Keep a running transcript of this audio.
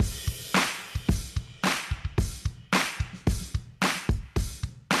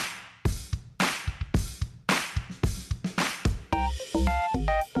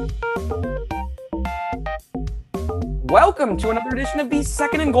Welcome to another edition of the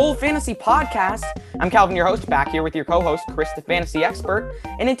Second and Goal Fantasy Podcast. I'm Calvin, your host, back here with your co-host, Chris, the fantasy expert.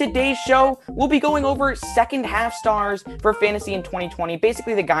 And in today's show, we'll be going over second half stars for fantasy in 2020.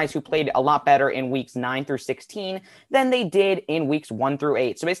 Basically, the guys who played a lot better in weeks 9 through 16 than they did in weeks 1 through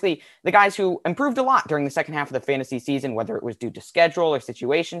 8. So basically, the guys who improved a lot during the second half of the fantasy season, whether it was due to schedule or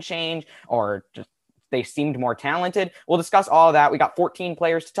situation change or just they seemed more talented. We'll discuss all of that. We got 14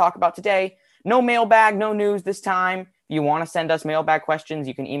 players to talk about today. No mailbag, no news this time. If you want to send us mailbag questions,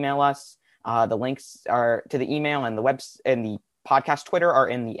 you can email us. The links are to the email and the and the podcast Twitter are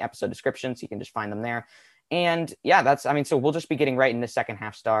in the episode description, so you can just find them there. And yeah, so we'll just be getting right into second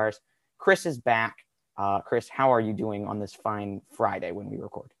half stars. Chris is back. Chris, how are you doing on this fine Friday when we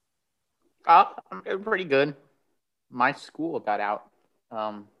record? I'm doing pretty good. My school got out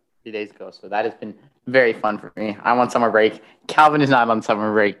a few days ago, so that has been very fun for me. I'm on summer break. Calvin is not on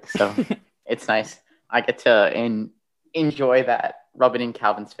summer break, so it's nice. I get to enjoy that, rub it in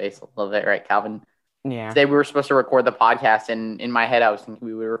Calvin's face a little bit, right, Calvin? Yeah. Today we were supposed to record the podcast, and in my head I was thinking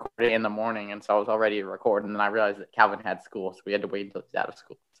we would record it in the morning, and so I was all ready to record, and then I realized that Calvin had school, so we had to wait until he's out of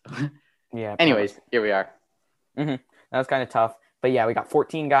school. So. Yeah. Anyways, here we are. That was kind of tough. But yeah, we got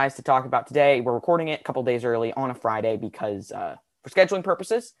 14 guys to talk about today. We're recording it a couple days early on a Friday because for scheduling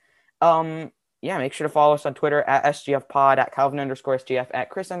purposes. Make sure to follow us on Twitter at SGFpod, at Calvin_SGF, at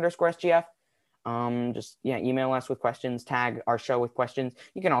Chris_SGF. Email us with questions, tag our show with questions.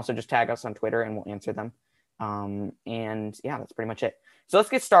 You can also just tag us on Twitter and we'll answer them. That's pretty much it. So let's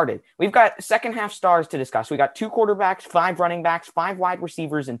get started. We've got second half stars to discuss. We got 2 quarterbacks, 5 running backs, 5 wide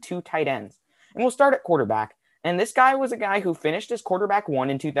receivers, and 2 tight ends. And we'll start at quarterback. And this guy was a guy who finished as quarterback 1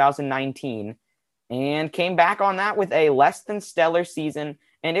 in 2019 and came back on that with a less than stellar season.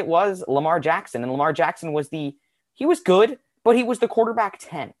 And it was Lamar Jackson. And Lamar Jackson he was good, but he was the quarterback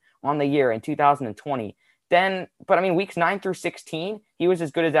 10 on the year in 2020. Weeks 9 through 16, he was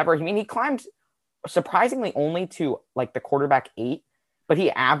as good as ever. He climbed surprisingly only to like the quarterback 8, but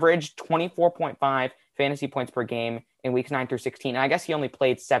he averaged 24.5 fantasy points per game in weeks 9 through 16. And I guess he only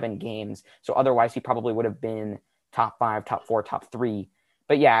played 7 games. So otherwise he probably would have been top 5, top 4, top 3.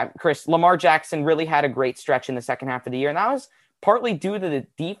 But yeah, Chris, Lamar Jackson really had a great stretch in the second half of the year. And that was partly due to the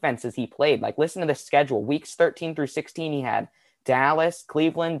defenses he played. Like, listen to the schedule. Weeks 13 through 16, he had Dallas,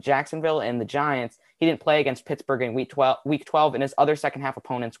 Cleveland, Jacksonville, and the Giants. He didn't play against Pittsburgh in week 12, and his other second half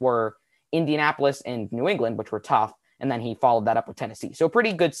opponents were Indianapolis and New England, which were tough. And then he followed that up with Tennessee. So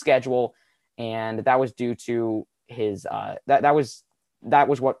pretty good schedule. And that was due to his that was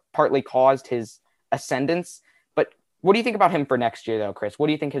what partly caused his ascendance. But what do you think about him for next year, though, Chris? What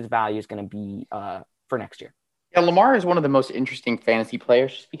do you think his value is going to be for next year? Yeah, Lamar is one of the most interesting fantasy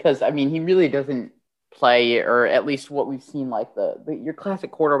players just because, he really doesn't play, or at least what we've seen, like your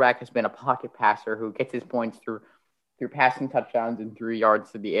classic quarterback has been a pocket passer who gets his points through passing touchdowns and 3 yards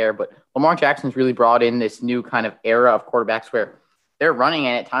through the air. But Lamar Jackson's really brought in this new kind of era of quarterbacks where they're running,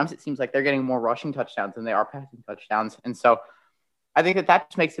 and at times it seems like they're getting more rushing touchdowns than they are passing touchdowns. And so I think that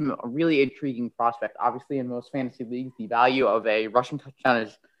just makes him a really intriguing prospect. Obviously, in most fantasy leagues, the value of a rushing touchdown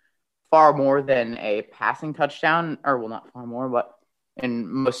is far more than a passing touchdown, or well, not far more, but in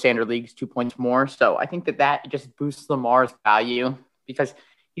most standard leagues, 2 points more. So I think that just boosts Lamar's value because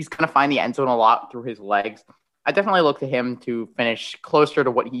he's going to find the end zone a lot through his legs. I definitely look to him to finish closer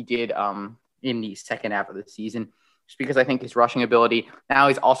to what he did in the second half of the season, just because I think his rushing ability. Now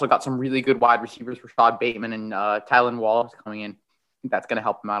he's also got some really good wide receivers, Rashad Bateman and Tylan Wallace coming in. I think that's going to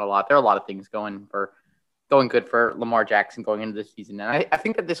help him out a lot. There are a lot of things going good for Lamar Jackson going into this season. And I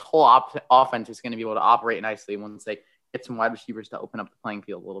think that this whole offense is going to be able to operate nicely once they get some wide receivers to open up the playing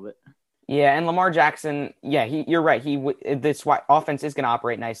field a little bit. Yeah, and Lamar Jackson, you're right. This offense is going to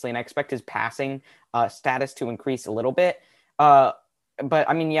operate nicely, and I expect his passing status to increase a little bit. Lamar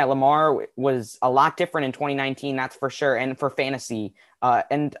was a lot different in 2019, that's for sure, and for fantasy.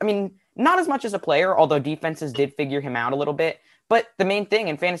 Not as much as a player, although defenses did figure him out a little bit. But the main thing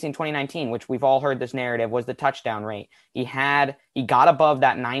in fantasy in 2019, which we've all heard this narrative, was the touchdown rate. He got above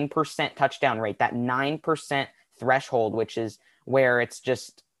that 9% touchdown rate, that 9% threshold, which is where it's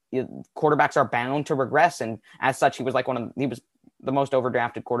just quarterbacks are bound to regress. And as such, he was the most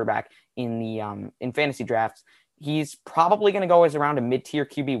overdrafted quarterback in the in fantasy drafts. He's probably going to go as around a mid-tier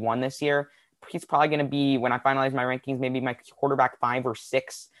QB1 this year. He's probably going to be, when I finalize my rankings, maybe my quarterback 5 or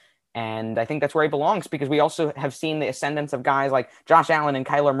 6. And I think that's where he belongs because we also have seen the ascendance of guys like Josh Allen and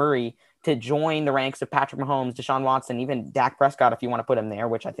Kyler Murray to join the ranks of Patrick Mahomes, Deshaun Watson, even Dak Prescott, if you want to put him there,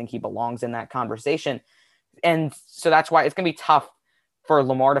 which I think he belongs in that conversation. And so that's why it's going to be tough for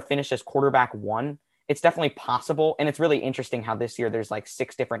Lamar to finish as quarterback 1. It's definitely possible. And it's really interesting how this year there's like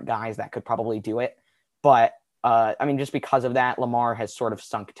 6 different guys that could probably do it. But I mean, just because of that, Lamar has sort of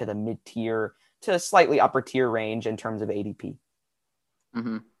sunk to the mid-tier to slightly upper tier range in terms of ADP.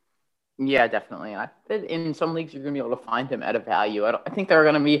 Mm-hmm. Yeah, definitely. I think in some leagues you're going to be able to find him at a value. I think there are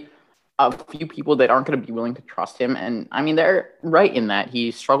going to be a few people that aren't going to be willing to trust him, and I mean they're right in that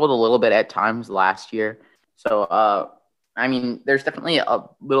he struggled a little bit at times last year. So, I mean, there's definitely a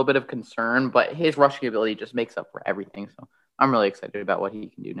little bit of concern, but his rushing ability just makes up for everything. So, I'm really excited about what he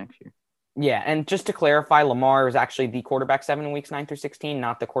can do next year. Yeah, and just to clarify, Lamar is actually the quarterback 7 in weeks 9 through 16,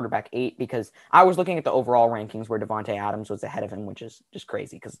 not the quarterback 8, because I was looking at the overall rankings where Devontae Adams was ahead of him, which is just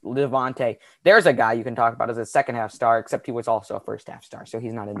crazy because Devontae, there's a guy you can talk about as a second half star, except he was also a first half star, so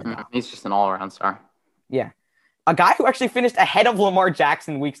he's not in the top. He's just an all around star. Yeah. A guy who actually finished ahead of Lamar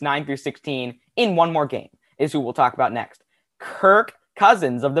Jackson weeks 9 through 16 in one more game is who we'll talk about next. Kirk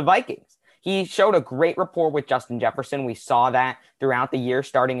Cousins of the Vikings. He showed a great rapport with Justin Jefferson. We saw that throughout the year,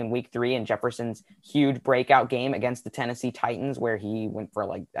 starting in week 3 in Jefferson's huge breakout game against the Tennessee Titans, where he went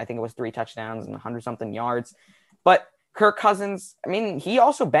for I think it was 3 touchdowns and 100-something yards. But Kirk Cousins, I mean, he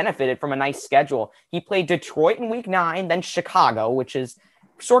also benefited from a nice schedule. He played Detroit in week 9, then Chicago, which is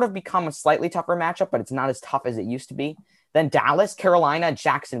sort of become a slightly tougher matchup, but it's not as tough as it used to be. Then Dallas, Carolina,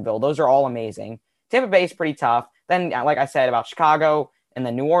 Jacksonville. Those are all amazing. Tampa Bay is pretty tough. Then, like I said about Chicago, and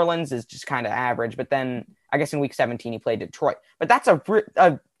then New Orleans is just kind of average. But then I guess in week 17, he played Detroit. But that's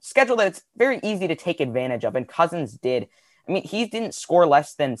a schedule that it's very easy to take advantage of. And Cousins did. I mean, he didn't score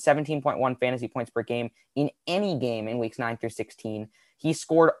less than 17.1 fantasy points per game in any game in weeks 9 through 16. He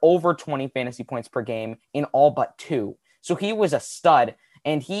scored over 20 fantasy points per game in all but 2. So he was a stud.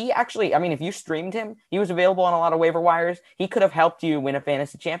 And he actually, I mean, if you streamed him, he was available on a lot of waiver wires. He could have helped you win a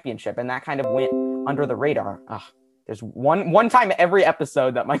fantasy championship. And that kind of went under the radar. There's one time every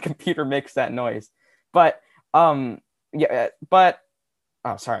episode that my computer makes that noise. But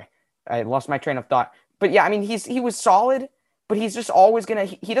sorry, I lost my train of thought. But yeah, I mean, he was solid, but he's just always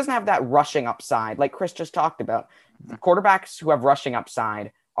he doesn't have that rushing upside like Chris just talked about. Quarterbacks who have rushing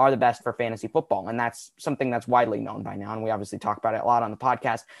upside are the best for fantasy football, and that's something that's widely known by now. And we obviously talk about it a lot on the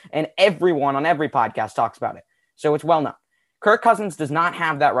podcast, and everyone on every podcast talks about it. So it's well known. Kirk Cousins does not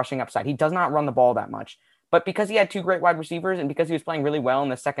have that rushing upside. He does not run the ball that much. But because he had 2 great wide receivers and because he was playing really well in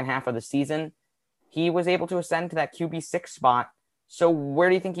the second half of the season, he was able to ascend to that QB6 spot. So where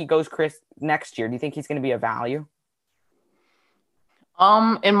do you think he goes, Chris, next year? Do you think he's going to be a value?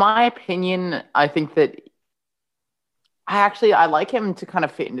 In my opinion, I think that I like him to kind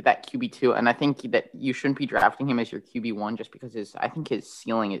of fit into that QB2, and I think that you shouldn't be drafting him as your QB1 just because I think his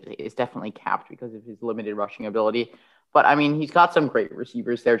ceiling is definitely capped because of his limited rushing ability. But, I mean, he's got some great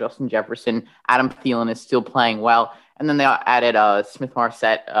receivers there. Justin Jefferson, Adam Thielen is still playing well. And then they added Smith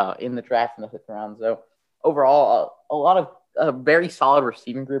Marset in the draft in the 5th round. So, overall, a lot of a very solid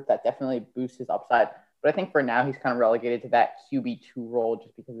receiving group that definitely boosts his upside. But I think for now, he's kind of relegated to that QB2 role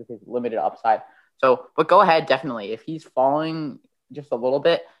just because of his limited upside. So, but go ahead, definitely. If he's falling just a little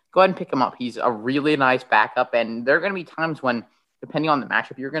bit, go ahead and pick him up. He's a really nice backup. And there are going to be times when, depending on the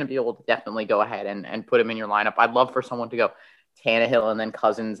matchup, you're going to be able to definitely go ahead and put him in your lineup. I'd love for someone to go Tannehill and then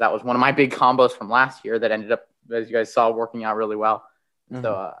Cousins. That was one of my big combos from last year that ended up, as you guys saw, working out really well. Mm-hmm.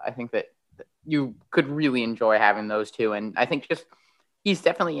 So I think that you could really enjoy having those two. And I think just he's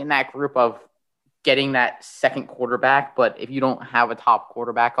definitely in that group of getting that second quarterback. But if you don't have a top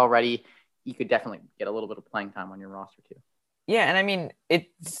quarterback already, you could definitely get a little bit of playing time on your roster too. Yeah, and I mean,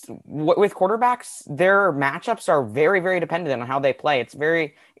 it's with quarterbacks, their matchups are very, very dependent on how they play.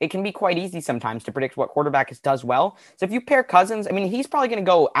 It can be quite easy sometimes to predict what quarterback does well. So if you pair Cousins, I mean, he's probably going to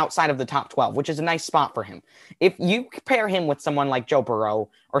go outside of the top 12, which is a nice spot for him. If you pair him with someone like Joe Burrow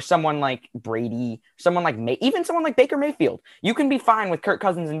or someone like Brady, even someone like Baker Mayfield, you can be fine with Kirk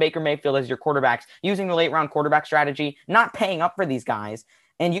Cousins and Baker Mayfield as your quarterbacks using the late round quarterback strategy, not paying up for these guys.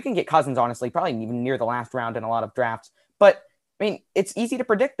 And you can get Cousins, honestly, probably even near the last round in a lot of drafts. But I mean, it's easy to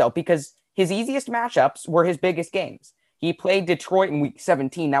predict, though, because his easiest matchups were his biggest games. He played Detroit in week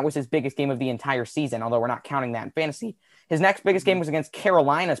 17. That was his biggest game of the entire season, although we're not counting that in fantasy. His next biggest game was against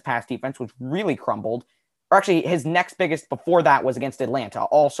Carolina's pass defense, which really crumbled. Or actually, his next biggest before that was against Atlanta,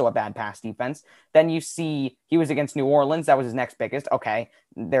 also a bad pass defense. Then you see he was against New Orleans. That was his next biggest. Okay,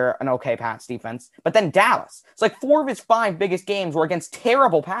 they're an okay pass defense. But then Dallas. It's like 4 of his 5 biggest games were against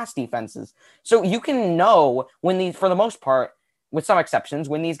terrible pass defenses. So you can know when these, for the most part, with some exceptions,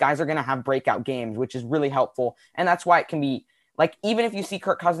 when these guys are going to have breakout games, which is really helpful. And that's why it can be, like, even if you see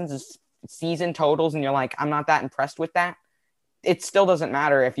Kirk Cousins' season totals and you're like, I'm not that impressed with that, it still doesn't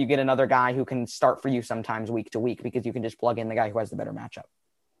matter if you get another guy who can start for you sometimes week to week because you can just plug in the guy who has the better matchup.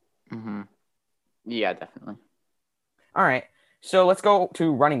 Mm-hmm. Yeah, definitely. All right. So let's go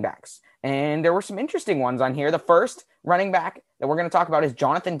to running backs. And there were some interesting ones on here. The first running back that we're going to talk about is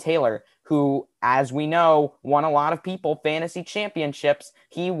Jonathan Taylor, who, as we know, won a lot of people fantasy championships.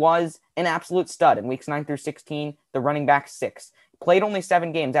 He was an absolute stud in weeks 9 through 16, the running back 6. Played only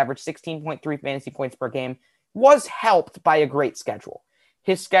 7 games, averaged 16.3 fantasy points per game, was helped by a great schedule.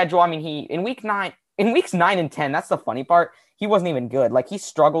 His schedule, I mean, in weeks 9 and 10, that's the funny part. He wasn't even good. Like, he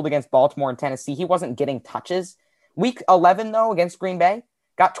struggled against Baltimore and Tennessee. He wasn't getting touches. Week 11, though, against Green Bay,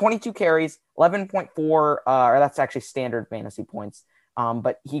 got 22 carries, 11.4, or that's actually standard fantasy points.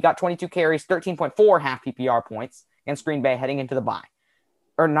 But he got 22 carries, 13.4 half PPR points against Green Bay heading into the bye.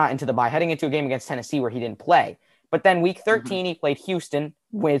 Or not into the bye, heading into a game against Tennessee where he didn't play. But then week 13, he played Houston,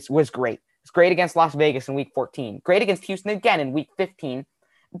 was great. It was great against Las Vegas in week 14. Great against Houston again in week 15.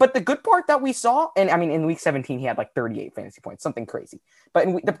 But the good part that we saw, and I mean, in week 17, he had like 38 fantasy points, something crazy. But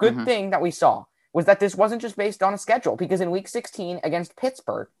the good thing that we saw was that this wasn't just based on a schedule, because in week 16 against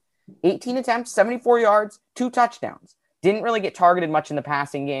Pittsburgh, 18 attempts, 74 yards, 2 touchdowns. Didn't really get targeted much in the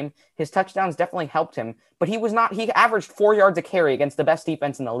passing game. His touchdowns definitely helped him, but he averaged 4 yards a carry against the best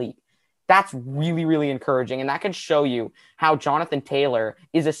defense in the league. That's really, really encouraging, and that can show you how Jonathan Taylor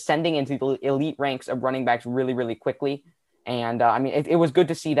is ascending into the elite ranks of running backs really, really quickly. And I mean, it was good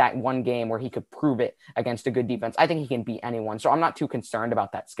to see that one game where he could prove it against a good defense. I think he can beat anyone, so I'm not too concerned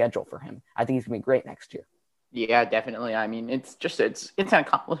about that schedule for him. I think he's going to be great next year. Yeah, definitely. I mean, it's an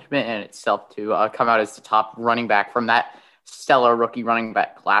accomplishment in itself to come out as the top running back from that stellar rookie running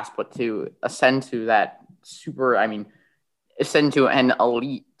back class, but to ascend to an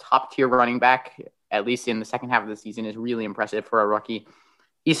elite top tier running back, at least in the second half of the season, is really impressive for a rookie.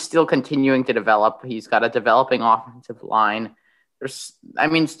 He's still continuing to develop. He's got a developing offensive line. There's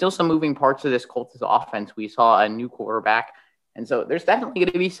still some moving parts of this Colts offense. We saw a new quarterback. And so there's definitely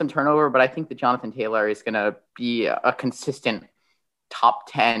going to be some turnover, but I think that Jonathan Taylor is going to be a consistent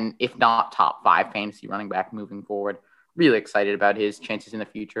top 10, if not top 5 fantasy running back moving forward. Really excited about his chances in the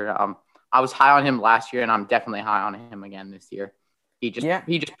future. I was high on him last year, and I'm definitely high on him again this year. He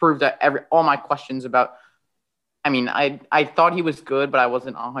just proved that all my questions about, I thought he was good, but I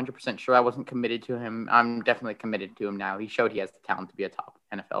wasn't 100% sure. I wasn't committed to him. I'm definitely committed to him now. He showed he has the talent to be a top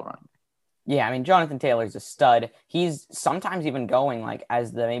NFL running back. Yeah, I mean, Jonathan Taylor's a stud. He's sometimes even going like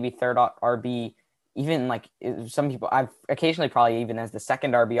as the maybe third RB, even like some people, I've occasionally probably even as the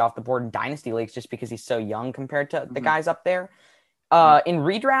second RB off the board in dynasty leagues, just because he's so young compared to the guys up there. In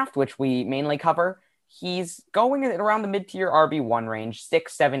redraft, which we mainly cover, he's going at around the mid-tier RB1 range,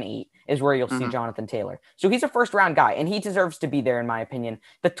 6, 7, 8 is where you'll see Jonathan Taylor. So he's a first-round guy, and he deserves to be there, in my opinion.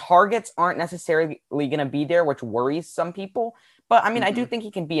 The targets aren't necessarily going to be there, which worries some people. But, I mean, I do think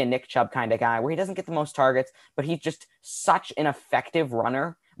he can be a Nick Chubb kind of guy where he doesn't get the most targets, but he's just such an effective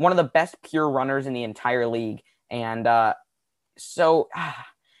runner, one of the best pure runners in the entire league. And so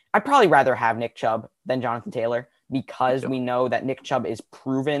I'd probably rather have Nick Chubb than Jonathan Taylor, because we know that Nick Chubb is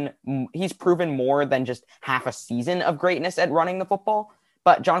he's proven more than just half a season of greatness at running the football.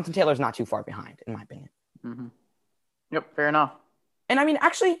 But Jonathan Taylor's not too far behind, in my opinion. Yep, fair enough. And I mean,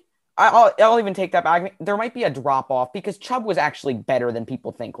 actually, I'll even take that back. There might be a drop off because Chubb was actually better than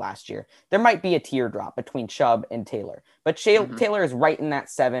people think last year. There might be a teardrop between Chubb and Taylor, but Taylor is right in that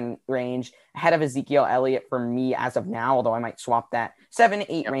 7 range, ahead of Ezekiel Elliott for me as of now, although I might swap that 7,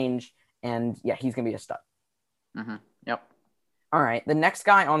 8 range. And yeah, he's going to be a stud. Yep. All right. The next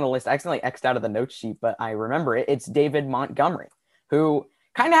guy on the list, I accidentally X'd out of the note sheet, but I remember it. It's David Montgomery, who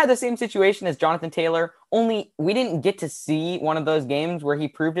kind of had the same situation as Jonathan Taylor, only we didn't get to see one of those games where he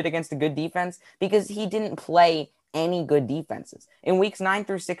proved it against a good defense because he didn't play any good defenses. In weeks 9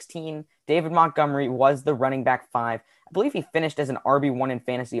 through 16, David Montgomery was the running back 5. I believe he finished as an RB1 in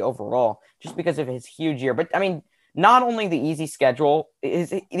fantasy overall just because of his huge year. But I mean, not only the easy schedule,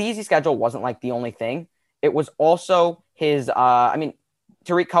 the easy schedule wasn't like the only thing. It was also his,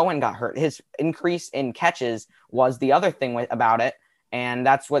 Tariq Cohen got hurt. His increase in catches was the other thing about it. And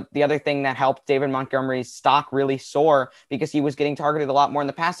that's what the other thing that helped David Montgomery's stock really soar, because he was getting targeted a lot more in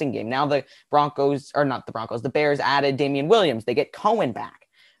the passing game. Now the Bears added Damian Williams. They get Cohen back.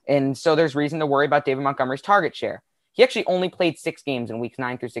 And so there's reason to worry about David Montgomery's target share. He actually only played 6 games in weeks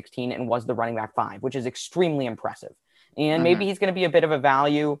 9 through 16 and was the running back 5, which is extremely impressive. And maybe he's going to be a bit of a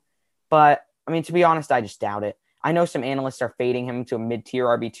value, but I mean, to be honest, I just doubt it. I know some analysts are fading him to a mid-tier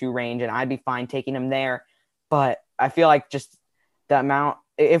RB2 range, and I'd be fine taking him there. But I feel like just the amount,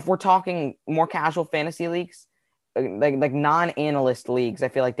 if we're talking more casual fantasy leagues, like non-analyst leagues, I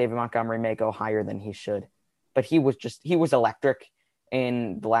feel like David Montgomery may go higher than he should. But he was electric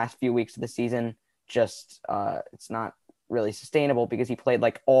in the last few weeks of the season. Just it's not really sustainable because he played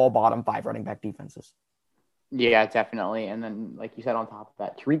like all bottom 5 running back defenses. Yeah, definitely. And then, like you said, on top of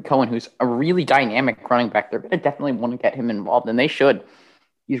that, Tariq Cohen, who's a really dynamic running back, they're going to definitely want to get him involved, and they should.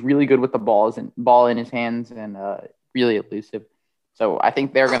 He's really good with the ball in his hands and really elusive. So I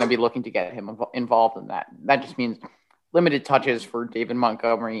think they're going to be looking to get him involved in that. That just means limited touches for David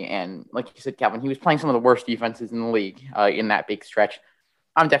Montgomery. And like you said, Calvin, he was playing some of the worst defenses in the league in that big stretch.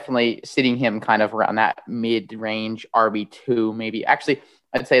 I'm definitely sitting him kind of around that mid-range RB2, maybe. Actually,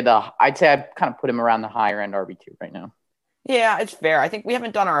 I'd say I'd kind of put him around the higher end RB2 right now. Yeah, it's fair. I think we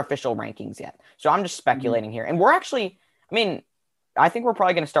haven't done our official rankings yet. So I'm just speculating here. And we're actually, I mean, I think we're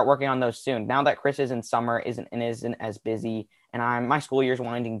probably going to start working on those soon. Now that Chris is in summer, isn't as busy, and my school year's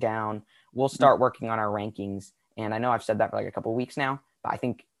winding down, we'll start working on our rankings. And I know I've said that for like a couple of weeks now, but I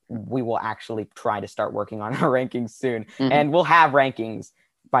think we will actually try to start working on our rankings soon. And we'll have rankings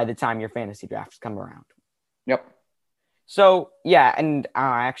by the time your fantasy drafts come around. Yep. So, yeah, and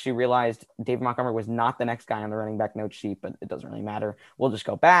I actually realized David Montgomery was not the next guy on the running back note sheet, but it doesn't really matter. We'll just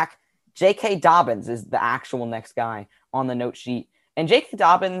go back. J.K. Dobbins is the actual next guy on the note sheet. And J.K.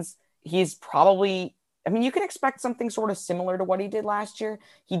 Dobbins, he's probably, I mean, you can expect something sort of similar to what he did last year.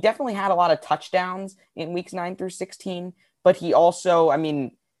 He definitely had a lot of touchdowns in weeks 9 through 16, but he also, I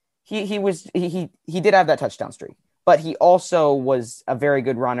mean, he did have that touchdown streak. But he also was a very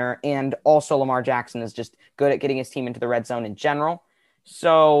good runner, and also Lamar Jackson is just good at getting his team into the red zone in general.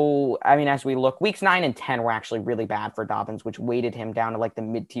 So, I mean, as we look, weeks 9 and 10 were actually really bad for Dobbins, which weighted him down to like the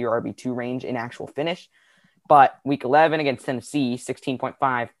mid-tier RB2 range in actual finish. But week 11 against Tennessee,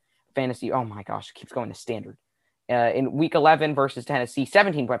 16.5 fantasy. Oh my gosh, it keeps going to standard. In week 11 versus Tennessee,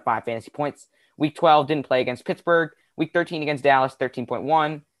 17.5 fantasy points. Week 12 didn't play against Pittsburgh. Week 13 against Dallas,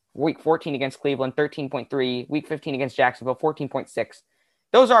 13.1. Week 14 against Cleveland, 13.3. Week 15 against Jacksonville, 14.6.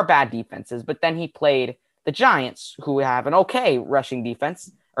 Those are bad defenses, but then he played the Giants, who have an okay rushing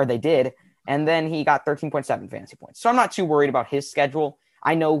defense, or they did, and then he got 13.7 fantasy points. So I'm not too worried about his schedule.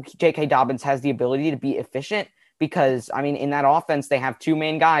 I know J.K. Dobbins has the ability to be efficient because, I mean, in that offense, they have two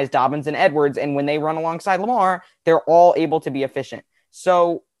main guys, Dobbins and Edwards, and when they run alongside Lamar, they're all able to be efficient.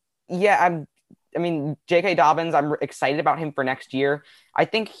 So, yeah, I mean, J.K. Dobbins, I'm excited about him for next year. I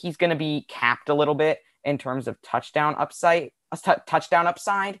think he's going to be capped a little bit in terms of touchdown upside,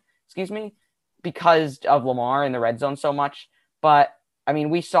 because of Lamar in the red zone so much. But, I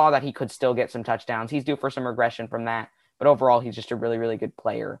mean, we saw that he could still get some touchdowns. He's due for some regression from that. But overall, he's just a really, really good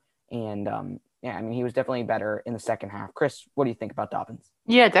player. And, yeah, I mean, he was definitely better in the second half. Chris, what do you think about Dobbins?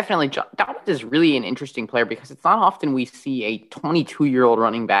 Yeah, definitely. Dobbins is really an interesting player because it's not often we see a 22-year-old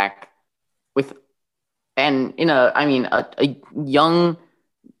running back with and in a young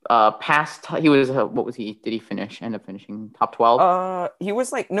past he was what was he did he finish end up finishing top 12? He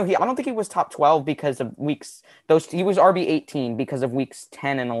was like no, I don't think he was top 12 because of weeks those he was RB18 because of weeks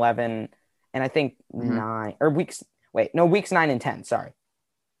 10 and 11 and I think 9 or weeks 9 and 10, sorry.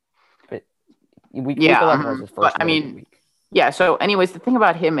 But week 11 was his first week. Yeah, so anyways, the thing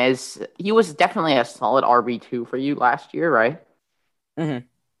about him is he was definitely a solid RB2 for you last year, right? Mm-hmm.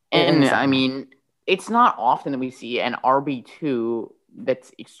 And I mean, it's not often that we see an RB2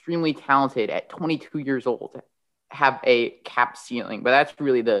 that's extremely talented at 22 years old have a cap ceiling. But that's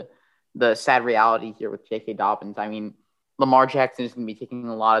really the sad reality here with J.K. Dobbins. I mean, Lamar Jackson is going to be taking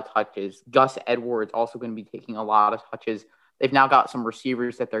a lot of touches. Gus Edwards also going to be taking a lot of touches. They've now got some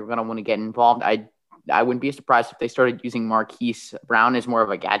receivers that they're going to want to get involved. I wouldn't be surprised if they started using Marquise Brown as more of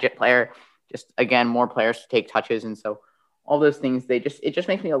a gadget player. Just, again, more players to take touches. And so all those things, it just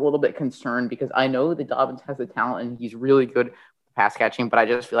makes me a little bit concerned because I know that Dobbins has the talent and he's really good with pass catching, but I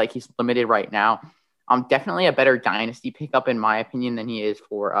just feel like he's limited right now. Definitely a better dynasty pickup in my opinion than he is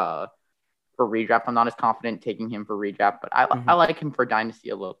for redraft. I'm not as confident taking him for redraft, but I like him for dynasty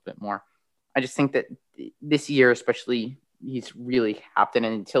a little bit more. I just think that this year, especially, he's really capped, and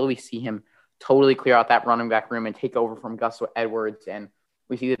until we see him totally clear out that running back room and take over from Gus Edwards, and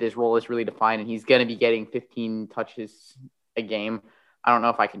we see that his role is really defined and he's going to be getting 15 touches a game, I don't know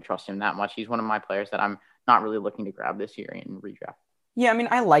if I can trust him that much. He's one of my players that I'm not really looking to grab this year in redraft. Yeah, I mean,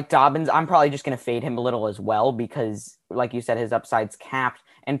 I like Dobbins. I'm probably just going to fade him a little as well because, like you said, his upside's capped,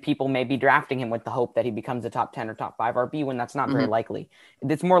 and people may be drafting him with the hope that he becomes a top 10 or top 5 RB when that's not very likely.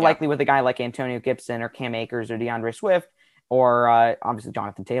 It's more likely with a guy like Antonio Gibson or Cam Akers or DeAndre Swift or obviously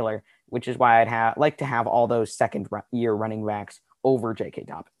Jonathan Taylor, which is why I'd like to have all those second-year running backs over J.K.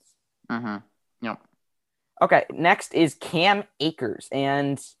 Dobbins. Yep. Okay, next is Cam Akers.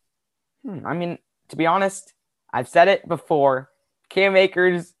 And, I mean, to be honest, I've said it before, Cam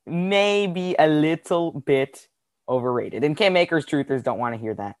Akers may be a little bit overrated. And Cam Akers truthers don't want to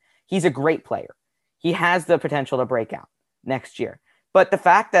hear that. He's a great player. He has the potential to break out next year. But the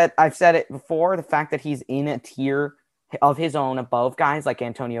fact that I've said it before, the fact that he's in a tier of his own above guys like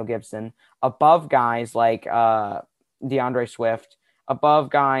Antonio Gibson, above guys like DeAndre Swift, above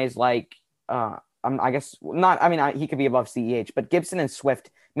guys like I guess not. I mean, he could be above CEH, but Gibson and Swift,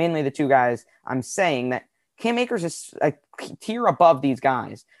 mainly the two guys. I'm saying that Cam Akers is a tier above these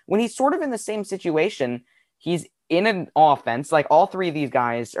guys. When he's sort of in the same situation, he's in an offense like all three of these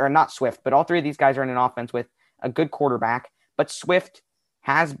guys, or not Swift, but all three of these guys are in an offense with a good quarterback. But Swift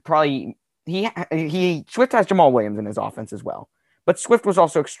has probably Swift has Jamal Williams in his offense as well. But Swift was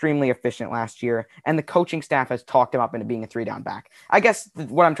also extremely efficient last year, and the coaching staff has talked him up into being a 3-down back. I guess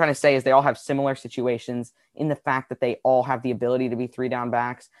what I'm trying to say is they all have similar situations in the fact that they all have the ability to be 3-down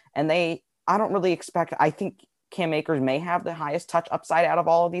backs, and I don't really expect. I think Cam Akers may have the highest touch upside out of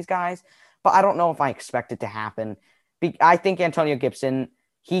all of these guys, but I don't know if I expect it to happen. I think Antonio Gibson,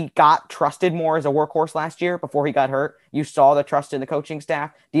 he got trusted more as a workhorse last year before he got hurt. You saw the trust in the coaching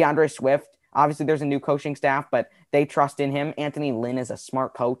staff. DeAndre Swift, obviously there's a new coaching staff, but they trust in him. Anthony Lynn is a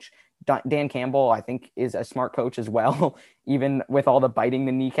smart coach. Dan Campbell, I think, is a smart coach as well, even with all the biting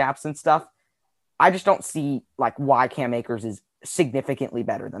the kneecaps and stuff. I just don't see like why Cam Akers is significantly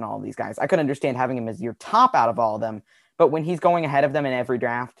better than all of these guys. I could understand having him as your top out of all of them, but when he's going ahead of them in every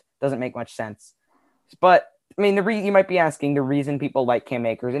draft, doesn't make much sense. But I mean, you might be asking the reason people like Cam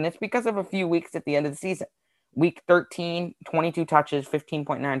Akers, and it's because of a few weeks at the end of the season. Week 13, 22 touches,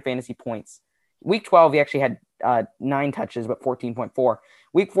 15.9 fantasy points. Week 12, he actually had 9 touches, but 14.4.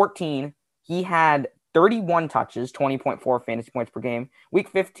 Week 14, he had 31 touches, 20.4 fantasy points per game. Week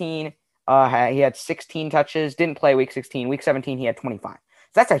 15, he had 16 touches, didn't play week 16. Week 17, he had 25. So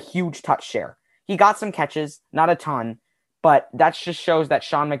that's a huge touch share. He got some catches, not a ton, but that just shows that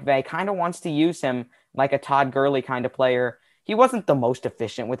Sean McVay kind of wants to use him like a Todd Gurley kind of player. He wasn't the most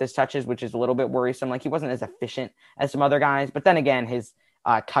efficient with his touches, which is a little bit worrisome. Like he wasn't as efficient as some other guys, but then again, his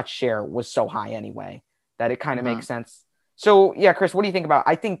touch share was so high anyway that it kind of makes sense. So yeah, Chris, what do you think about?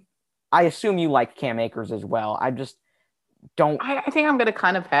 I assume you like Cam Akers as well. I just don't. I think I'm gonna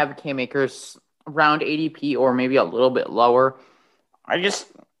kind of have Cam Akers around ADP or maybe a little bit lower.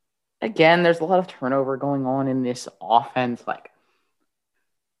 Again, there's a lot of turnover going on in this offense. Like,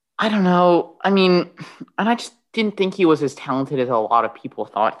 I don't know. I mean, and I just didn't think he was as talented as a lot of people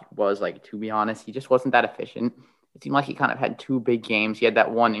thought he was. Like, to be honest, he just wasn't that efficient. It seemed like he kind of had 2 big games. He had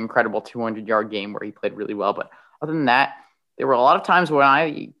that one incredible 200-yard game where he played really well. But other than that, there were a lot of times when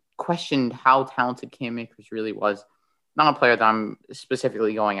I questioned how talented Cam Akers really was. Not a player that I'm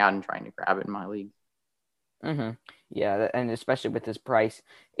specifically going out and trying to grab in my league. Mm-hmm. Yeah, and especially with his price.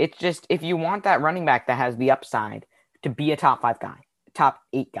 It's just, if you want that running back that has the upside to be a top 5 guy, top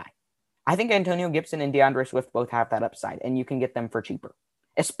 8 guy, I think Antonio Gibson and DeAndre Swift both have that upside, and you can get them for cheaper.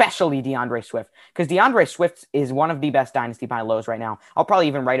 Especially DeAndre Swift, because DeAndre Swift is one of the best dynasty buy lows right now. I'll probably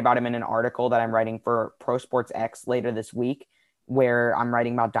even write about him in an article that I'm writing for Pro Sports X later this week, where I'm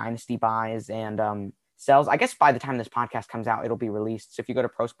writing about dynasty buys and sells. I guess by the time this podcast comes out, it'll be released. So if you go to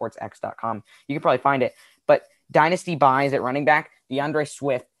prosportsx.com, you can probably find it. But dynasty buys at running back, DeAndre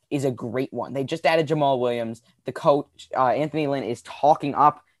Swift is a great one. They just added Jamal Williams. The coach, Anthony Lynn, is talking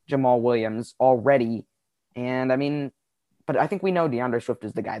up Jamal Williams already. And I mean, but I think we know DeAndre Swift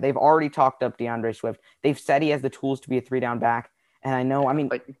is the guy. They've already talked up DeAndre Swift. They've said he has the tools to be a 3-down back. And I know, I mean,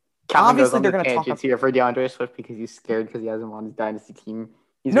 obviously they're going to talk here for DeAndre Swift because he's scared because he has him on his dynasty team.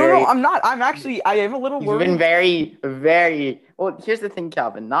 No, I'm not. I am a little worried. He's been very, very. Well, here's the thing,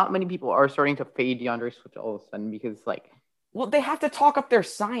 Calvin. Not many people are starting to fade DeAndre Swift all of a sudden because, like. Well, they have to talk up their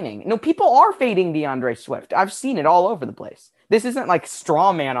signing. No, people are fading DeAndre Swift. I've seen it all over the place. This isn't like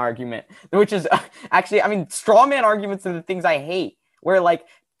straw man argument, which is actually, I mean, straw man arguments are the things I hate, where like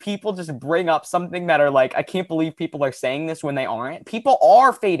people just bring up something that are like, I can't believe people are saying this when they aren't. People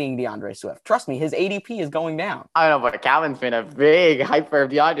are fading DeAndre Swift. Trust me, his ADP is going down. I don't know, but Calvin's been a big hyper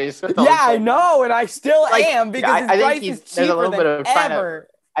of DeAndre Swift. Yeah, I know, and I still am because his price is cheaper than ever.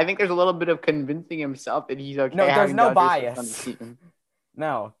 I think there's a little bit of convincing himself that he's okay. No, there's no bias.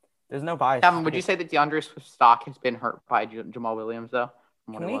 No, there's no bias. Calvin, would you say that DeAndre Swift's stock has been hurt by Jamal Williams, though?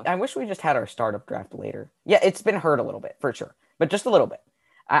 I wish we just had our startup draft later. Yeah, it's been hurt a little bit, for sure. But just a little bit.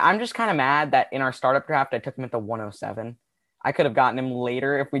 I'm just kind of mad that in our startup draft, I took him at the 107. I could have gotten him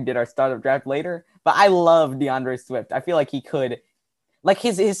later if we did our startup draft later. But I love DeAndre Swift. I feel like he could. Like,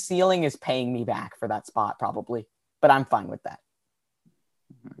 his ceiling is paying me back for that spot, probably. But I'm fine with that.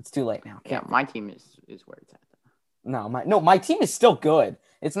 It's too late now. Yeah, my team is where it's at. My team is still good.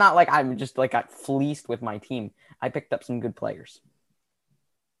 It's not like I'm just like got fleeced with my team. I picked up some good players.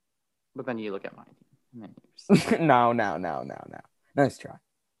 But then you look at my team. No. Nice try.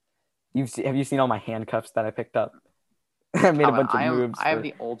 Have you seen all my handcuffs that I picked up? I made a Calvin, bunch of moves. I have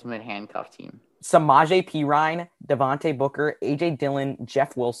the ultimate handcuff team. Samaje Perine, Devontae Booker, AJ Dillon,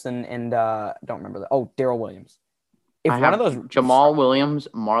 Jeff Wilson, and don't remember Daryl Williams. If I one have of those Jamal Williams,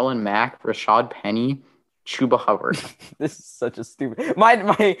 Marlon Mack, Rashad Penny, Chuba Hubbard. This is such a stupid.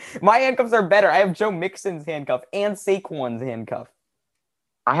 My handcuffs are better. I have Joe Mixon's handcuff and Saquon's handcuff.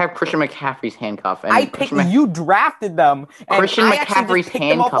 I have Christian McCaffrey's handcuff. And I picked. You drafted them. And Christian I McCaffrey's picked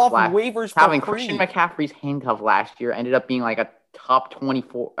them up off waivers for free. Christian McCaffrey's handcuff last year ended up being like a top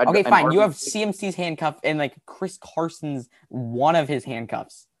 24. Okay, fine. You have CMC's handcuff and like Chris Carson's one of his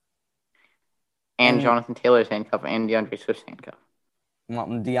handcuffs. And Jonathan Taylor's handcuff and DeAndre Swift's handcuff. Well,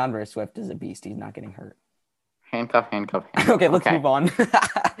 DeAndre Swift is a beast. He's not getting hurt. Handcuff. Okay, let's move on.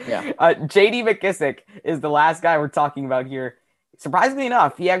 Yeah. J.D. McKissic is the last guy we're talking about here. Surprisingly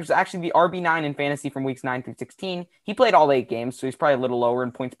enough, he was actually the RB9 in fantasy from weeks 9 through 16. He played all 8 games, so he's probably a little lower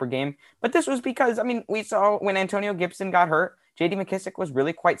in points per game. But this was because, we saw when Antonio Gibson got hurt, J.D. McKissic was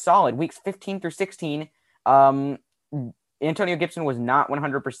really quite solid. Weeks 15 through 16, Antonio Gibson was not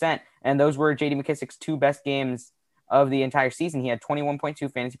 100%, and those were J.D. McKissic's 2 best games of the entire season. He had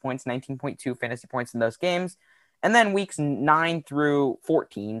 21.2 fantasy points, 19.2 fantasy points in those games. And then weeks 9 through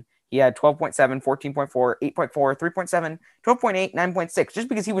 14, he had 12.7, 14.4, 8.4, 3.7, 12.8, 9.6, just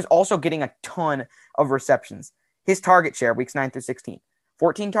because he was also getting a ton of receptions. His target share, weeks 9 through 16,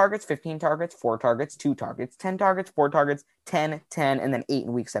 14 targets, 15 targets, 4 targets, 2 targets, 10 targets, 4 targets, 10, 10, and then 8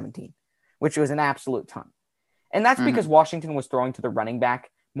 in week 17, which was an absolute ton. And that's because Washington was throwing to the running back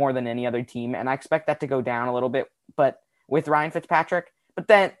more than any other team, and I expect that to go down a little bit, but with Ryan Fitzpatrick. But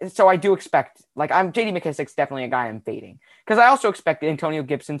then, so I do expect, J.D. McKissic's definitely a guy I'm fading. Because I also expect Antonio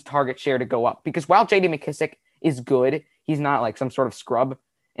Gibson's target share to go up. Because while J.D. McKissic is good, he's not like some sort of scrub.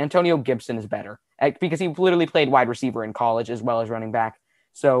 Antonio Gibson is better. Because he literally played wide receiver in college as well as running back.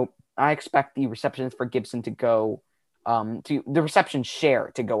 So I expect the receptions for Gibson to go, the reception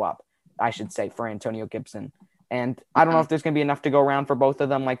share to go up, I should say, for Antonio Gibson. And I don't know if there's going to be enough to go around for both of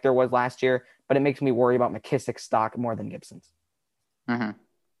them like there was last year, but it makes me worry about McKissic's stock more than Gibson's. Mm-hmm.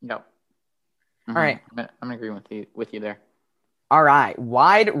 Yep. Mm-hmm. All right. I'm agreeing with you there. All right.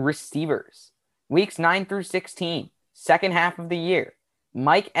 Wide receivers. Weeks 9 through 16. Second half of the year.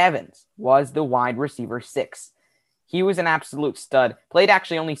 Mike Evans was the wide receiver 6. He was an absolute stud. Played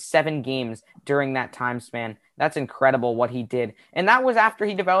actually only 7 games during that time span. That's incredible what he did. And that was after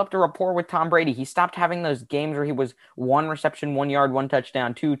he developed a rapport with Tom Brady. He stopped having those games where he was 1 reception, 1 yard, 1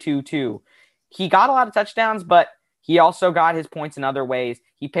 touchdown, 2, 2, 2. He got a lot of touchdowns, but he also got his points in other ways.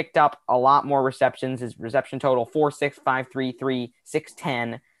 He picked up a lot more receptions. His reception total, 4, 6, 5, 3, 3, 6,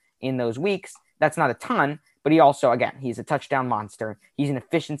 10 in those weeks. That's not a ton, but he also, again, he's a touchdown monster. He's an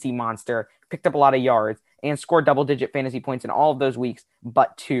efficiency monster, picked up a lot of yards, and scored double-digit fantasy points in all of those weeks,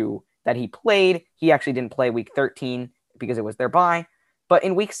 but 2 that he played. He actually didn't play week 13 because it was their bye. But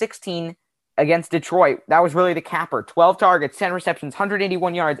in week 16 against Detroit, that was really the capper. 12 targets, 10 receptions,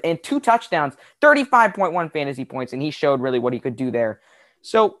 181 yards, and 2 touchdowns, 35.1 fantasy points, and he showed really what he could do there.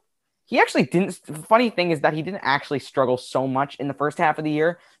 So he actually didn't – the funny thing is that he didn't actually struggle so much in the first half of the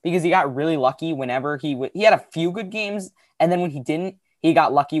year because he got really lucky whenever he had a few good games, and then when he didn't, he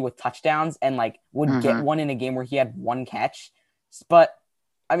got lucky with touchdowns and would get one in a game where he had 1 catch. But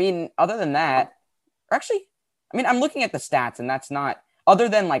other than that, I'm looking at the stats and that's not, other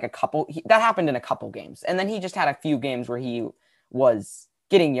than a couple, that happened in a couple games. And then he just had a few games where he was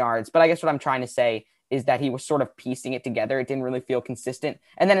getting yards. But I guess what I'm trying to say is that he was sort of piecing it together. It didn't really feel consistent.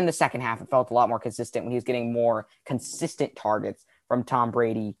 And then in the second half, it felt a lot more consistent when he was getting more consistent targets from Tom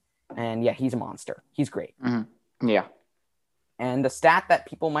Brady. And yeah, he's a monster. He's great. Mm-hmm. Yeah. And the stat that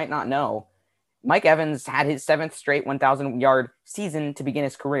people might not know, Mike Evans had his 7th straight 1,000-yard season to begin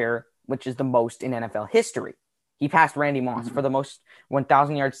his career, which is the most in NFL history. He passed Randy Moss for the most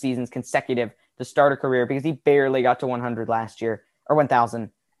 1,000-yard seasons consecutive to start a career because he barely got to 100 last year, or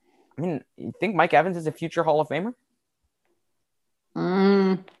 1,000. You think Mike Evans is a future Hall of Famer?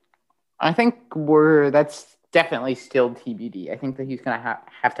 I think that's definitely still TBD. I think that he's going to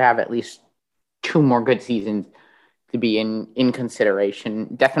have to have at least 2 more good seasons to be in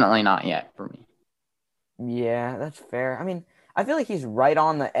consideration. Definitely not yet for me. Yeah, that's fair. I feel like he's right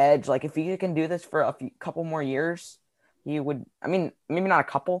on the edge. If he can do this for couple more years, he would. Maybe not a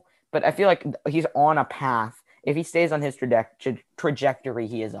couple, but I feel like he's on a path. If he stays on his trajectory,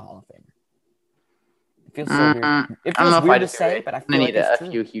 he is a Hall of Famer. It feels so weird. It feels weird to say, but I feel like it's true.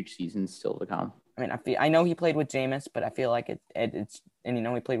 A few huge seasons still to come. I know he played with Jameis, but I feel like it's and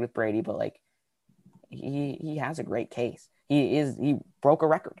he played with Brady, but he has a great case. He broke a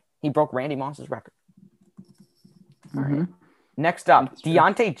record. He broke Randy Moss's record. All right. Next up,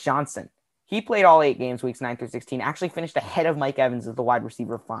 Deontay Johnson. He played all 8 games, weeks 9 through 16, actually finished ahead of Mike Evans as the wide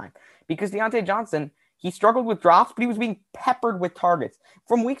receiver 5. Because Diontae Johnson, he struggled with drops, but he was being peppered with targets.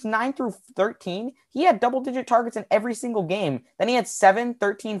 From weeks 9 through 13, he had double-digit targets in every single game. Then he had 7,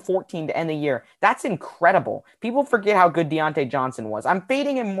 13, 14 to end the year. That's incredible. People forget how good Diontae Johnson was. I'm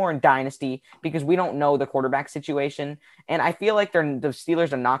fading him more in Dynasty because we don't know the quarterback situation. And I feel like the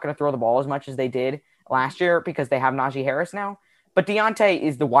Steelers are not going to throw the ball as much as they did last year because they have Najee Harris now. But Diontae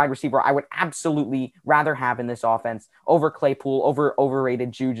is the wide receiver I would absolutely rather have in this offense over Claypool, over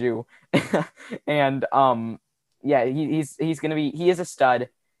overrated Juju. And he's going to be, he is a stud.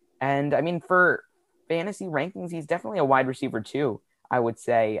 And I mean, for fantasy rankings, he's definitely a wide receiver too, I would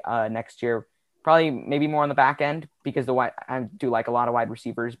say next year. Probably maybe more on the back end because I do like a lot of wide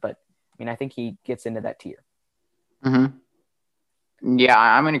receivers, but I mean, I think he gets into that tier. Mm-hmm. Yeah,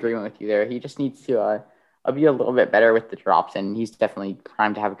 I'm in agreement with you there. He just needs to be a little bit better with the drops, and he's definitely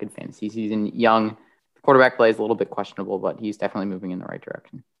primed to have a good fantasy season. Young, the quarterback play is a little bit questionable, but he's definitely moving in the right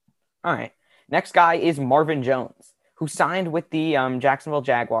direction. All right. Next guy is Marvin Jones, who signed with the Jacksonville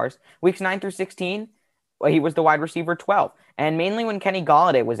Jaguars. Weeks 9 through 16, he was the wide receiver 12. And mainly when Kenny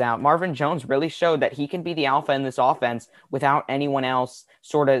Golladay was out, Marvin Jones really showed that he can be the alpha in this offense without anyone else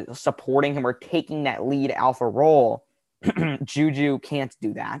sort of supporting him or taking that lead alpha role. Juju can't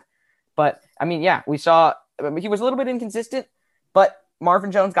do that. But, I mean, yeah, we saw he was a little bit inconsistent, but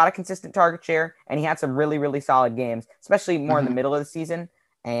Marvin Jones got a consistent target share, and he had some really, really solid games, especially more in the middle of the season.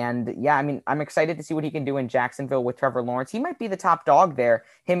 And, yeah, I mean, I'm excited to see what he can do in Jacksonville with Trevor Lawrence. He might be the top dog there.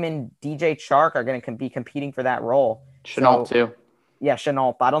 Him and DJ Chark are going to be competing for that role. Shenault, too. Yeah,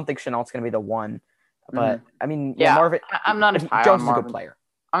 Shenault. But I don't think Chenault's going to be the one. But, I mean, yeah, Marvin – I'm not as high Jones on is Marvin. A good player.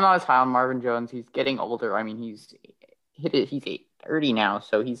 I'm not as high on Marvin Jones. He's getting older. I mean, he's 30 now,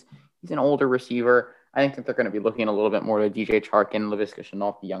 so he's an older receiver. I think that they're going to be looking a little bit more to DJ Chark and Laviska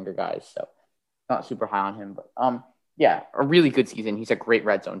Shenault, the younger guys. So not super high on him, but yeah, a really good season. He's a great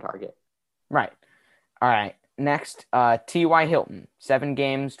red zone target. Right. All right. Next, T.Y. Hilton, 7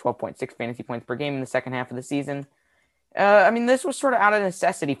 games, 12.6 fantasy points per game in the second half of the season. I mean, this was sort of out of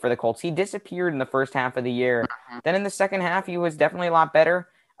necessity for the Colts. He disappeared in the first half of the year. Then in the second half, he was definitely a lot better.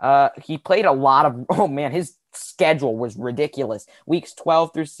 He played a lot of, his schedule was ridiculous. Weeks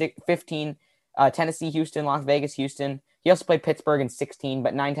 12 through 15, Tennessee, Houston, Las Vegas, Houston. He also played Pittsburgh in 16,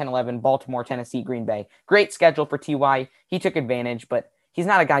 but 9, 10, 11, Baltimore, Tennessee, Green Bay. Great schedule for T.Y. He took advantage, but he's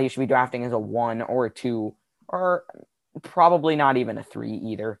not a guy you should be drafting as a 1 or a 2, or probably not even a 3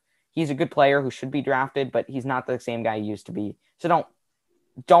 either. He's a good player who should be drafted, but he's not the same guy he used to be. So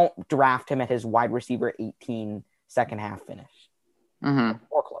don't draft him at his wide receiver 18 second half finish. Or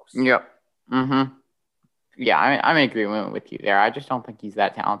close. Yep. Yeah, I'm in agreement with you there. I just don't think he's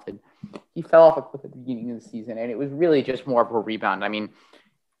that talented. He fell off a cliff at the beginning of the season, and it was really just more of a rebound. I mean,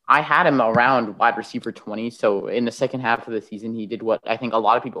 I had him around wide receiver 20, so in the second half of the season, he did what I think a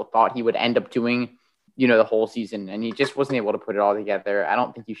lot of people thought he would end up doing, the whole season, and he just wasn't able to put it all together. I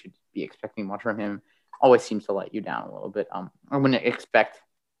don't think you should be expecting much from him. Always seems to let you down a little bit. I wouldn't expect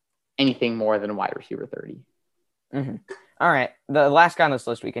anything more than a wide receiver 30. All right. The last guy on this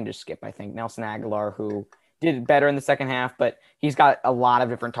list we can just skip, I think, Nelson Aguilar, who did better in the second half, but he's got a lot of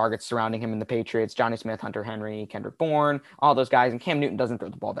different targets surrounding him in the Patriots. Johnny Smith, Hunter Henry, Kendrick Bourne, all those guys, and Cam Newton doesn't throw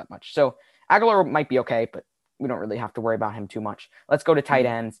the ball that much. So Aguilar might be okay, but we don't really have to worry about him too much. Let's go to tight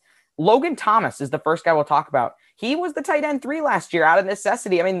ends. Logan Thomas is the first guy we'll talk about. He was the tight end 3 last year out of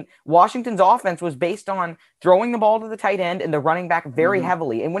necessity. I mean, Washington's offense was based on throwing the ball to the tight end and the running back very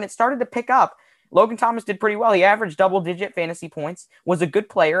heavily. And when it started to pick up, Logan Thomas did pretty well. He averaged double-digit fantasy points, was a good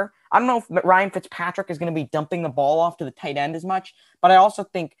player. I don't know if Ryan Fitzpatrick is going to be dumping the ball off to the tight end as much, but I also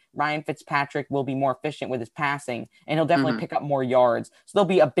think Ryan Fitzpatrick will be more efficient with his passing, and he'll definitely pick up more yards. So there'll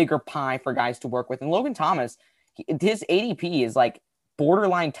be a bigger pie for guys to work with. And Logan Thomas, his ADP is like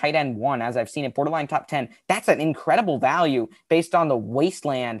borderline tight end 1, as I've seen it, borderline top 10. That's an incredible value based on the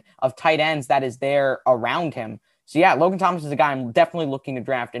wasteland of tight ends that is there around him. So yeah, Logan Thomas is a guy I'm definitely looking to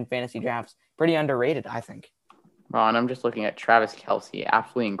draft in fantasy drafts. Pretty underrated, I think. Well, and I'm just looking at Travis Kelce.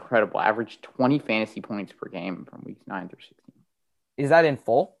 Absolutely incredible. Averaged 20 fantasy points per game from weeks 9 through 16. Is that in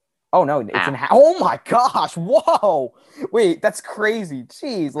full? Oh, no. It's in oh, my gosh. Whoa. Wait, that's crazy.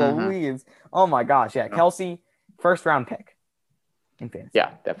 Jeez Louise. Oh, my gosh. Yeah, Kelce, first-round pick in fantasy.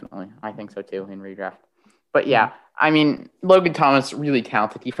 Yeah, definitely. I think so, too, in redraft. But, yeah, I mean, Logan Thomas, really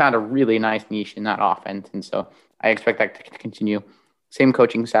talented. He found a really nice niche in that offense, and so I expect that to continue. Same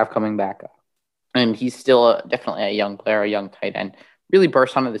coaching staff coming back. And he's still definitely a young player, a young tight end. Really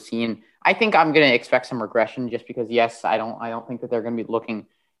burst onto the scene. I think I'm going to expect some regression just because, yes, I don't think that they're going to be looking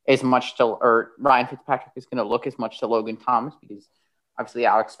as much to, or Ryan Fitzpatrick is going to look as much to Logan Thomas because Obviously,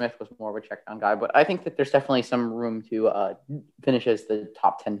 Alex Smith was more of a check down guy, but I think that there's definitely some room to finish as the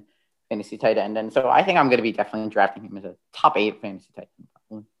top 10 fantasy tight end. And so I think I'm going to be definitely drafting him as a top 8 fantasy tight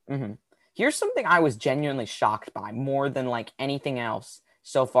end. Mm-hmm. Here's something I was genuinely shocked by more than like anything else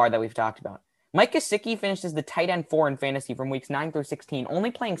so far that we've talked about. Mike Gesicki finished as the tight end 4 in fantasy from weeks 9 through 16,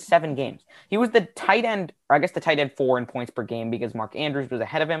 only playing 7 games. He was the tight end, or I guess the tight end 4 in points per game because Mark Andrews was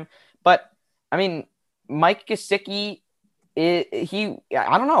ahead of him. But I mean, Mike Gesicki, I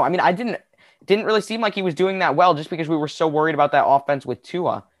don't know. I mean, I didn't really seem like he was doing that well just because we were so worried about that offense with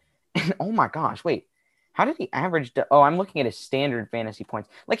Tua. And oh my gosh, wait. How did he average? I'm looking at his standard fantasy points.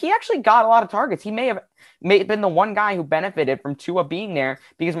 Like, he actually got a lot of targets. He may have been the one guy who benefited from Tua being there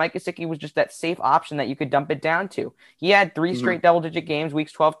because Mike Gesicki was just that safe option that you could dump it down to. He had 3 straight double-digit games,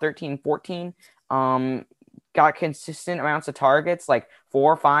 weeks 12, 13, 14. Got consistent amounts of targets, like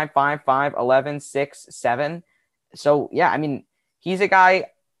 4, 5, 5, 5, 11, 6, 7. So, yeah, I mean, he's a guy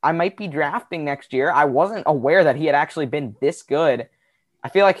I might be drafting next year. I wasn't aware that he had actually been this good. I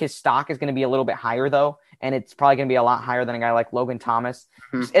feel like his stock is going to be a little bit higher, though, and it's probably going to be a lot higher than a guy like Logan Thomas,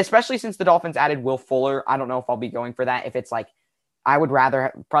 especially since the Dolphins added Will Fuller. I don't know if I'll be going for that. If it's like, I would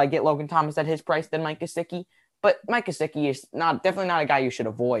rather probably get Logan Thomas at his price than Mike Gesicki, but Mike Gesicki is definitely not a guy you should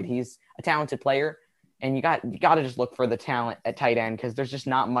avoid. He's a talented player, and you got to just look for the talent at tight end because there's just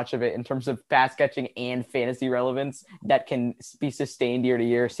not much of it in terms of pass catching and fantasy relevance that can be sustained year to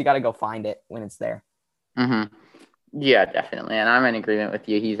year. So you got to go find it when it's there. Mm-hmm. Yeah, definitely. And I'm in agreement with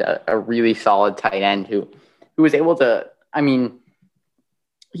you. He's a really solid tight end who was able to, I mean,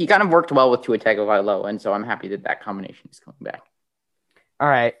 he kind of worked well with Tua Tagovailoa, and so I'm happy that combination is coming back. All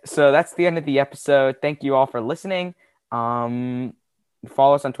right, so that's the end of the episode. Thank you all for listening. Follow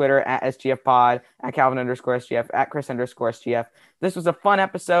us on Twitter at SGFpod, at Calvin_SGF, at Chris_SGF. This was a fun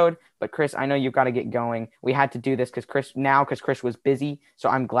episode, but Chris, I know you've got to get going. We had to do this because Chris was busy, so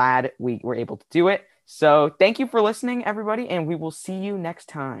I'm glad we were able to do it. So thank you for listening, everybody, and we will see you next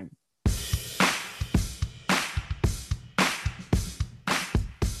time.